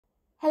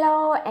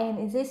and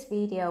in this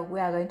video, we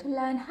are going to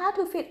learn how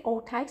to fit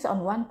all text on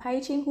one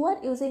page in Word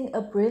using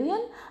a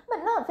brilliant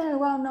but not very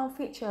well-known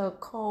feature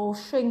called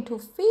Shrink to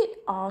Fit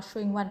or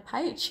Shrink One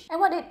Page. And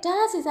what it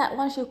does is that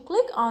once you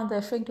click on the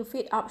Shrink to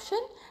Fit option,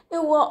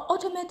 it will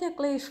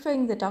automatically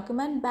shrink the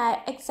document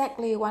by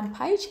exactly one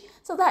page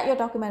so that your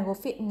document will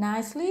fit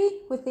nicely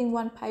within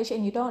one page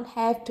and you don't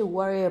have to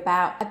worry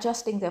about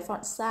adjusting the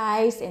font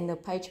size and the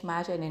page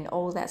margin and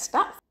all that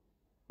stuff.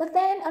 But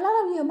then a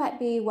lot of you might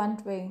be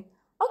wondering,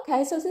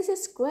 okay, so this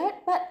is great,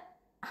 but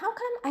how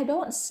come I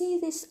don't see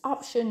this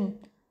option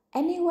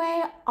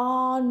anywhere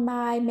on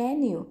my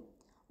menu?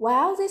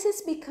 Well, this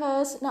is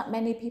because not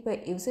many people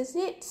uses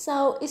it,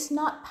 so it's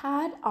not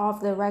part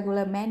of the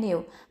regular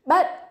menu,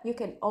 but you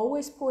can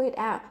always pull it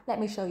out. Let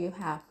me show you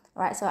how.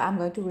 All right, so I'm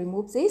going to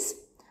remove this.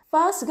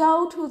 First,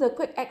 go to the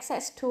quick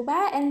access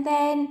toolbar and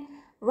then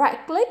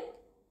right click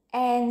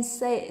and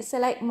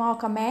select more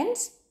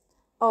commands.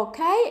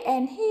 Okay,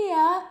 and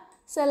here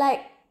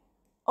select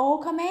all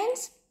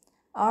commands.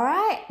 All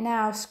right,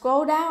 now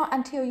scroll down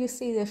until you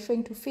see the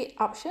shrink to fit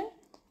option.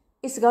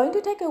 It's going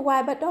to take a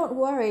while, but don't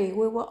worry,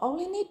 we will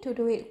only need to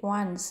do it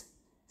once.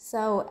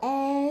 So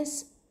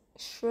as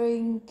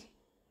shrink.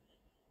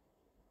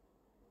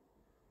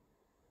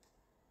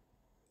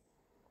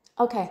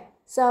 Okay,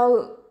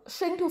 so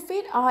shrink to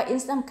fit, or in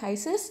some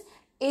cases,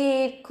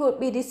 it could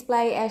be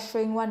displayed as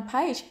shrink one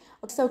page.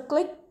 So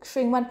click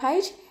shrink one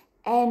page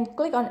and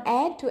click on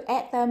add to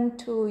add them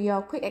to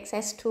your quick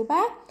access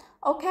toolbar.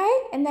 Okay,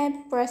 and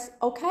then press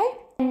OK.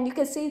 And you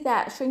can see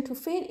that shrink to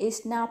fit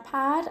is now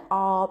part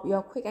of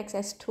your quick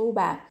access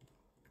toolbar.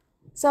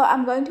 So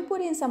I'm going to put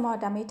in some more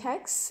dummy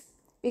text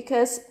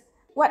because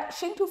what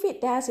shrink to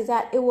fit does is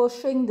that it will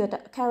shrink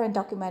the current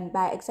document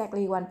by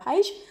exactly one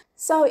page.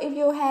 So if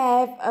you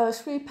have a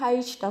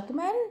 3-page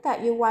document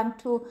that you want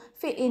to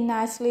fit in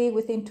nicely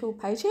within 2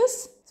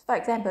 pages, for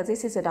example,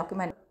 this is a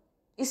document.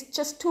 It's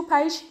just 2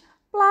 pages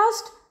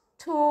plus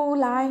 2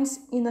 lines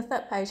in the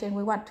 3rd page, and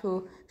we want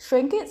to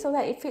shrink it so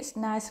that it fits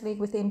nicely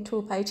within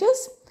 2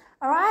 pages.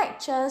 All right,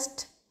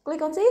 just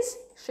click on this,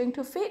 shrink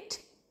to fit,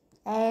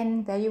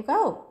 and there you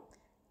go.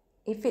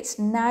 It fits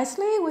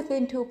nicely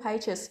within 2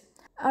 pages.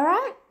 All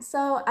right,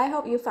 so I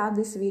hope you found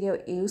this video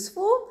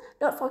useful.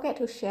 Don't forget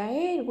to share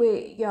it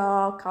with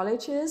your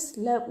colleagues,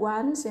 loved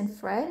ones, and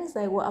friends.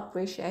 They will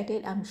appreciate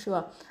it, I'm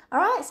sure. All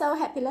right, so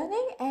happy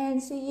learning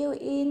and see you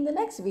in the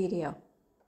next video.